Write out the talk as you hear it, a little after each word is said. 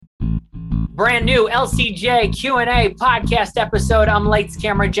brand new LCJ Q&A podcast episode. I'm Lights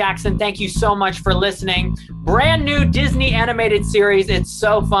Camera Jackson. Thank you so much for listening. Brand new Disney animated series. It's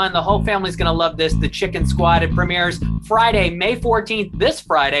so fun. The whole family's going to love this. The Chicken Squad. It premieres Friday, May 14th, this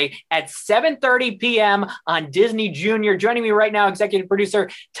Friday at 7:30 p.m. on Disney Junior. Joining me right now, executive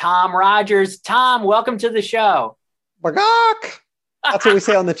producer Tom Rogers. Tom, welcome to the show. Bagak! That's what we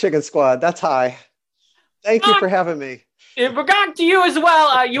say on the Chicken Squad. That's high. Thank you for having me. Bagak to you as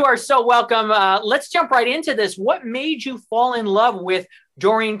well. You are so welcome. Let's jump right into this. What made you fall in love with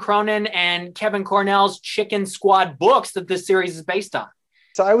Doreen Cronin and Kevin Cornell's Chicken Squad books that this series is based on?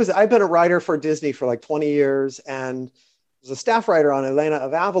 So I've been a writer for Disney for like 20 years and was a staff writer on Elena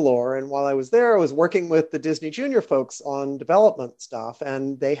of Avalor. And while I was there, I was working with the Disney Junior folks on development stuff.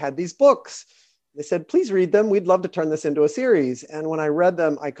 And they had these books. They said, please read them. We'd love to turn this into a series. And when I read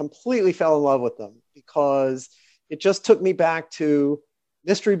them, I completely fell in love with them because it just took me back to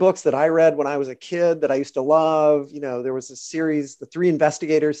mystery books that I read when I was a kid that I used to love. You know, there was a series, the Three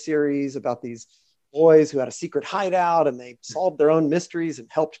Investigators series, about these boys who had a secret hideout and they solved their own mysteries and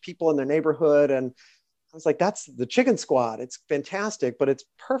helped people in their neighborhood. And I was like, that's the Chicken Squad. It's fantastic, but it's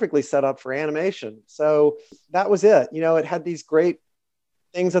perfectly set up for animation. So that was it. You know, it had these great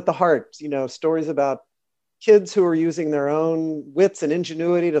things at the heart, you know, stories about kids who are using their own wits and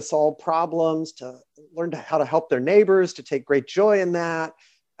ingenuity to solve problems, to learn how to help their neighbors, to take great joy in that.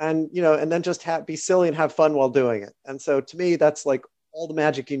 And, you know, and then just be silly and have fun while doing it. And so to me, that's like all the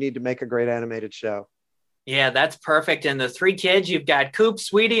magic you need to make a great animated show. Yeah, that's perfect. And the three kids, you've got Coop,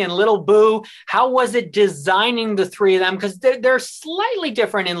 Sweetie, and Little Boo. How was it designing the three of them? Because they're slightly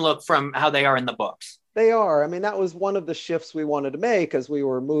different in look from how they are in the books. They are. I mean, that was one of the shifts we wanted to make as we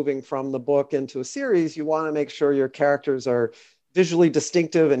were moving from the book into a series. You want to make sure your characters are visually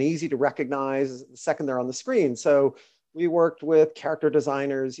distinctive and easy to recognize the second they're on the screen. So we worked with character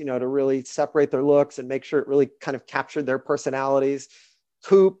designers, you know, to really separate their looks and make sure it really kind of captured their personalities.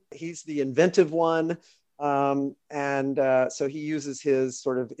 Coop, he's the inventive one. So he uses his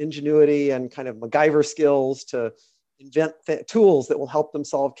sort of ingenuity and kind of MacGyver skills to invent tools that will help them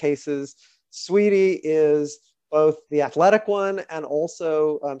solve cases. Sweetie is both the athletic one and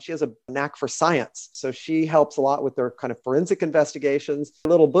also she has a knack for science. So she helps a lot with their kind of forensic investigations.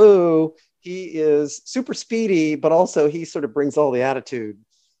 Little Boo, he is super speedy, but also he sort of brings all the attitude.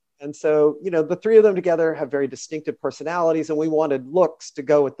 And so, you know, the three of them together have very distinctive personalities and we wanted looks to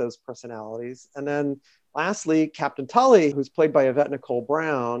go with those personalities. And then lastly, Captain Tully, who's played by Yvette Nicole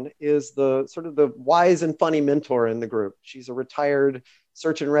Brown, is the sort of the wise and funny mentor in the group. She's a retired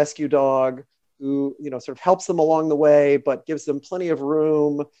search and rescue dog who, you know, sort of helps them along the way, but gives them plenty of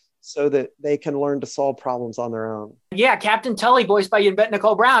room so that they can learn to solve problems on their own. Yeah, Captain Tully, voiced by Yvette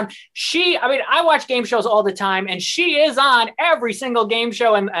Nicole Brown. I watch game shows all the time, and she is on every single game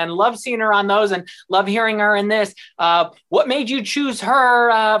show and love seeing her on those and love hearing her in this. What made you choose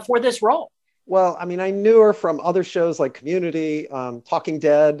her for this role? Well, I mean, I knew her from other shows like Community, Talking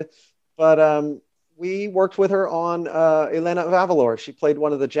Dead, but we worked with her on Elena of Avalor. She played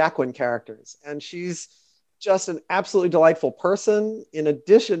one of the Jacqueline characters, and she's just an absolutely delightful person, in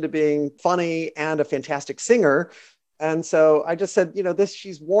addition to being funny and a fantastic singer. And so I just said, you know,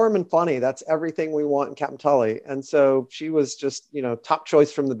 she's warm and funny. That's everything we want in Captain Tully. And so she was just, you know, top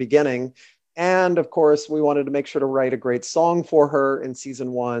choice from the beginning. And of course, we wanted to make sure to write a great song for her in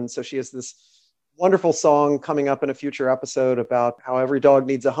season 1. So she has this wonderful song coming up in a future episode about how every dog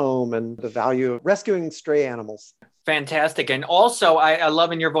needs a home and the value of rescuing stray animals. Fantastic. And also, I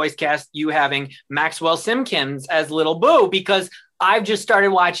love in your voice cast you having Maxwell Simkins as Little Boo, because I've just started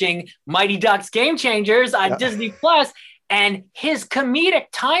watching Mighty Ducks Game Changers on Disney Plus, and his comedic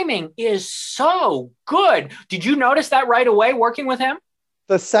timing is so good. Did you notice that right away working with him?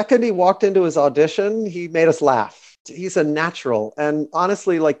 The second he walked into his audition, he made us laugh. He's a natural. And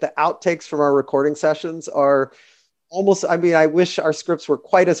honestly, like the outtakes from our recording sessions are almost, I mean, I wish our scripts were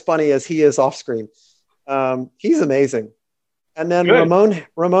quite as funny as he is off screen. He's amazing. And then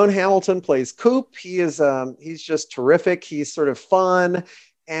Ramon Hamilton plays Coop. He's just terrific. He's sort of fun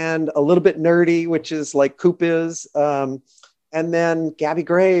and a little bit nerdy, which is like Coop is. And then Gabby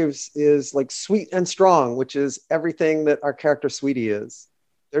Graves is like sweet and strong, which is everything that our character Sweetie is.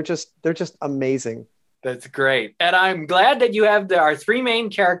 They're just amazing. That's great. And I'm glad that you have our three main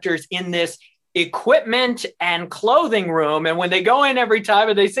characters in this equipment and clothing room. And when they go in every time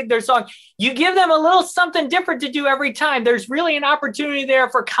and they sing their song, you give them a little something different to do every time. There's really an opportunity there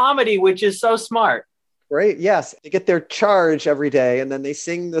for comedy, which is so smart. Great. Yes. They get their charge every day and then they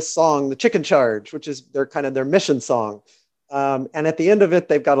sing this song, the Chicken Charge, which is their mission song. And at the end of it,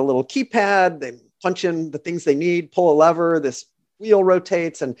 they've got a little keypad. They punch in the things they need, pull a lever. This wheel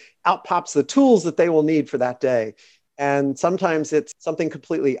rotates and out pops the tools that they will need for that day. And sometimes it's something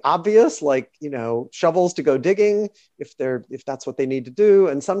completely obvious, like, shovels to go digging if that's what they need to do.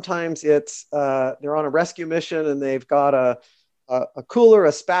 And sometimes it's they're on a rescue mission and they've got a cooler,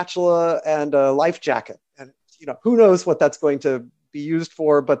 a spatula, and a life jacket. And who knows what that's going to be used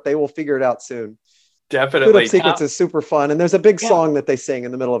for, but they will figure it out soon. Definitely. Boot Up Sequence is super fun. And there's a big song that they sing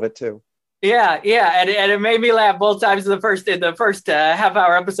in the middle of it too. Yeah. And it made me laugh both times in the first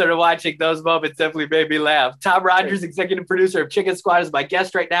half-hour episode of watching. Those moments definitely made me laugh. Tom Rogers, executive producer of Chicken Squad, is my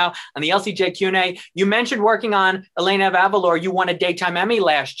guest right now on the LCJ Q&A. You mentioned working on Elena of Avalor. You won a Daytime Emmy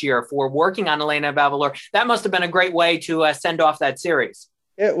last year for working on Elena of Avalor. That must have been a great way to send off that series.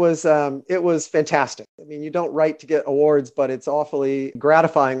 It was fantastic. I mean, you don't write to get awards, but it's awfully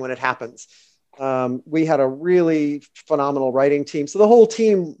gratifying when it happens. We had a really phenomenal writing team. So the whole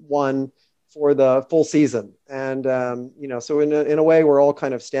team won for the full season. And, so in a way, we're all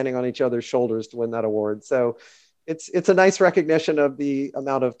kind of standing on each other's shoulders to win that award. So it's a nice recognition of the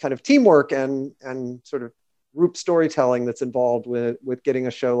amount of kind of teamwork and sort of group storytelling that's involved with getting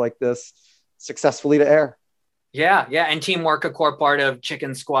a show like this successfully to air. Yeah. And teamwork, a core part of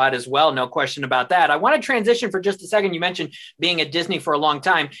Chicken Squad as well. No question about that. I want to transition for just a second. You mentioned being at Disney for a long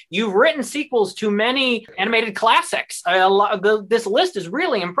time. You've written sequels to many animated classics. This list is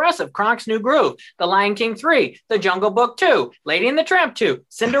really impressive. Kronk's New Groove, The Lion King 3, The Jungle Book 2, Lady and the Tramp 2,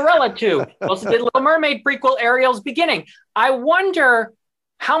 Cinderella 2. Also did Little Mermaid prequel, Ariel's Beginning. I wonder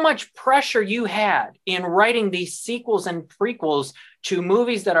how much pressure you had in writing these sequels and prequels to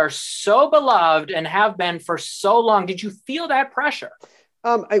movies that are so beloved and have been for so long. Did you feel that pressure?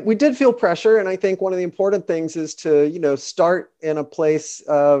 We did feel pressure. And I think one of the important things is to, start in a place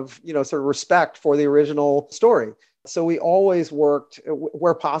of, sort of respect for the original story. So we always worked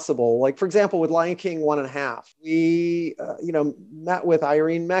where possible. Like, for example, with Lion King 1.5, we, met with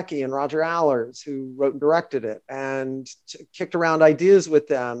Irene Mecchi and Roger Allers, who wrote and directed it, and kicked around ideas with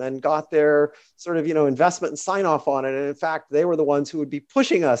them and got their sort of, investment and sign off on it. And in fact, they were the ones who would be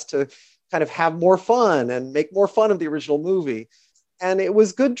pushing us to kind of have more fun and make more fun of the original movie. And it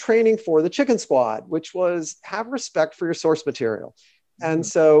was good training for the Chicken Squad, which was have respect for your source material. And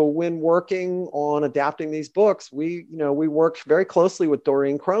so when working on adapting these books, we worked very closely with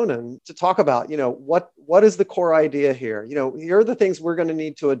Doreen Cronin to talk about, what is the core idea here? Here are the things we're going to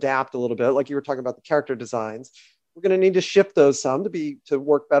need to adapt a little bit. Like you were talking about the character designs. We're going to need to shift those some to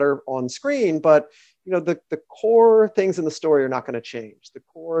work better on screen. But, the core things in the story are not going to change. The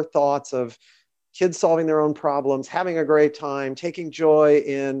core thoughts of kids solving their own problems, having a great time, taking joy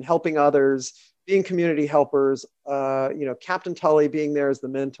in helping others, being community helpers, Captain Tully being there as the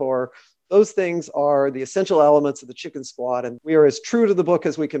mentor. Those things are the essential elements of the Chicken Squad. And we are as true to the book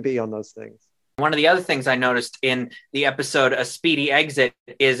as we can be on those things. One of the other things I noticed in the episode, A Speedy Exit,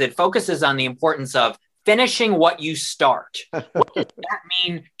 is it focuses on the importance of finishing what you start. What does that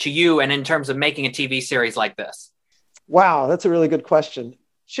mean to you and in terms of making a TV series like this? Wow, that's a really good question.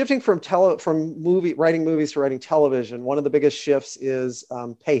 Shifting from writing movies to writing television, one of the biggest shifts is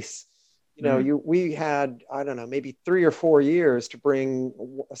pace. We had, I don't know, maybe 3 or 4 years to bring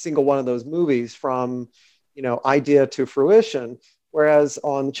a single one of those movies from, idea to fruition. Whereas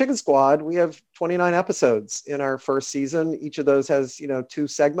on the Chicken Squad, we have 29 episodes in our first season. Each of those has, 2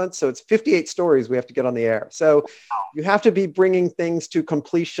 segments. So it's 58 stories we have to get on the air. So you have to be bringing things to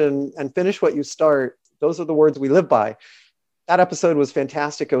completion and finish what you start. Those are the words we live by. That episode was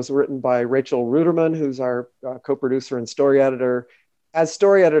fantastic. It was written by Rachel Ruderman, who's our co-producer and story editor. As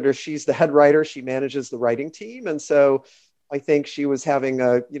story editor, she's the head writer. She manages the writing team. And so I think she was having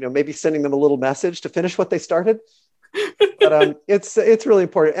maybe sending them a little message to finish what they started. But it's really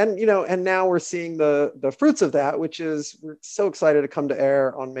important. And, and now we're seeing the fruits of that, which is we're so excited to come to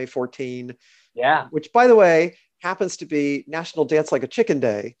air on May 14. Yeah. Which, by the way, happens to be National Dance Like a Chicken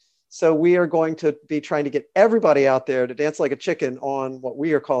Day. So we are going to be trying to get everybody out there to dance like a chicken on what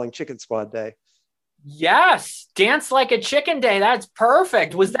we are calling Chicken Squad Day. Yes, Dance Like a Chicken Day. That's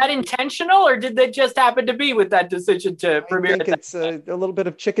perfect. Was that intentional, or did that just happen to be with that decision to premiere? I think it's a little bit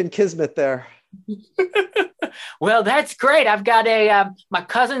of chicken kismet there. Well, that's great. I've got my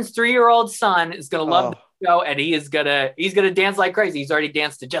cousin's 3-year-old son is going to love the show, and he's gonna dance like crazy. He's already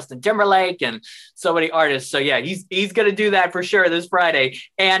danced to Justin Timberlake and so many artists. So yeah, he's gonna do that for sure this Friday.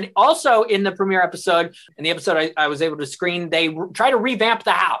 And also in the premiere episode, in the episode I was able to screen, they try to revamp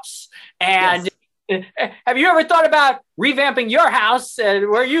the house. And yes. Have you ever thought about revamping your house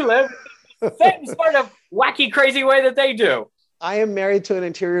where you live? Same sort of wacky, crazy way that they do. I am married to an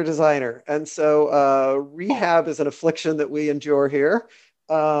interior designer. And so rehab is an affliction that we endure here.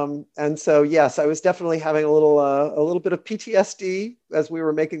 And so, yes, I was definitely having a little bit of PTSD as we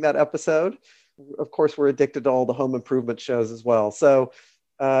were making that episode. Of course, we're addicted to all the home improvement shows as well. So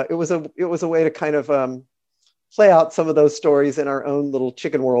it was a way to kind of play out some of those stories in our own little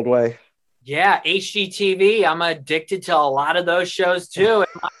chicken world way. Yeah, HGTV. I'm addicted to a lot of those shows too.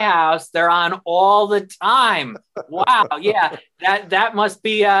 In my house, they're on all the time. Wow. Yeah, that must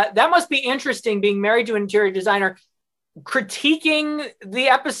be interesting being married to an interior designer, critiquing the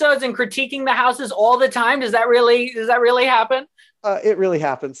episodes and critiquing the houses all the time. Does that really happen? It really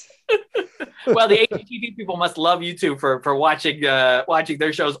happens. Well, the HGTV people must love you too for watching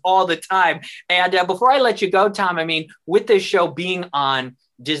their shows all the time. And before I let you go, Tom, I mean, with this show being on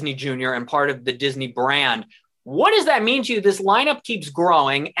Disney Junior and part of the Disney brand, what does that mean to you? This lineup keeps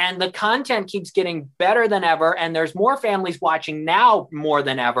growing and the content keeps getting better than ever. And there's more families watching now more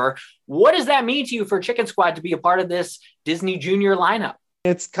than ever. What does that mean to you for Chicken Squad to be a part of this Disney Junior lineup?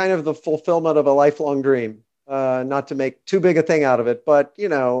 It's kind of the fulfillment of a lifelong dream. Not to make too big a thing out of it, but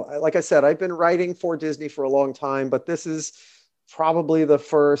like I said, I've been writing for Disney for a long time, but this is probably the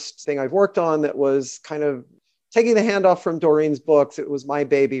first thing I've worked on that was kind of taking the hand off from Doreen's books. It was my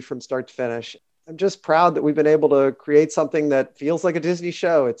baby from start to finish. I'm just proud that we've been able to create something that feels like a Disney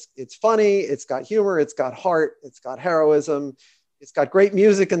show. It's funny, it's got humor, it's got heart, it's got heroism, it's got great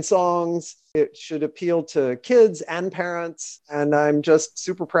music and songs. It should appeal to kids and parents. And I'm just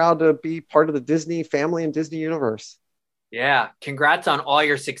super proud to be part of the Disney family and Disney universe. Yeah. Congrats on all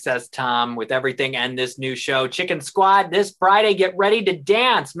your success, Tom, with everything and this new show, Chicken Squad, this Friday. Get ready to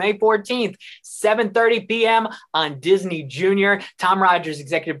dance, May 14th, 7:30 p.m. on Disney Junior. Tom Rogers,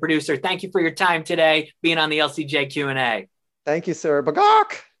 executive producer. Thank you for your time today being on the LCJ Q&A. Thank you, sir.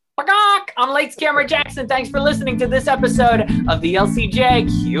 Bagok! Bagok! I'm Lights Camera Jackson. Thanks for listening to this episode of the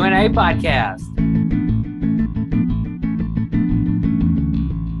LCJ Q&A podcast.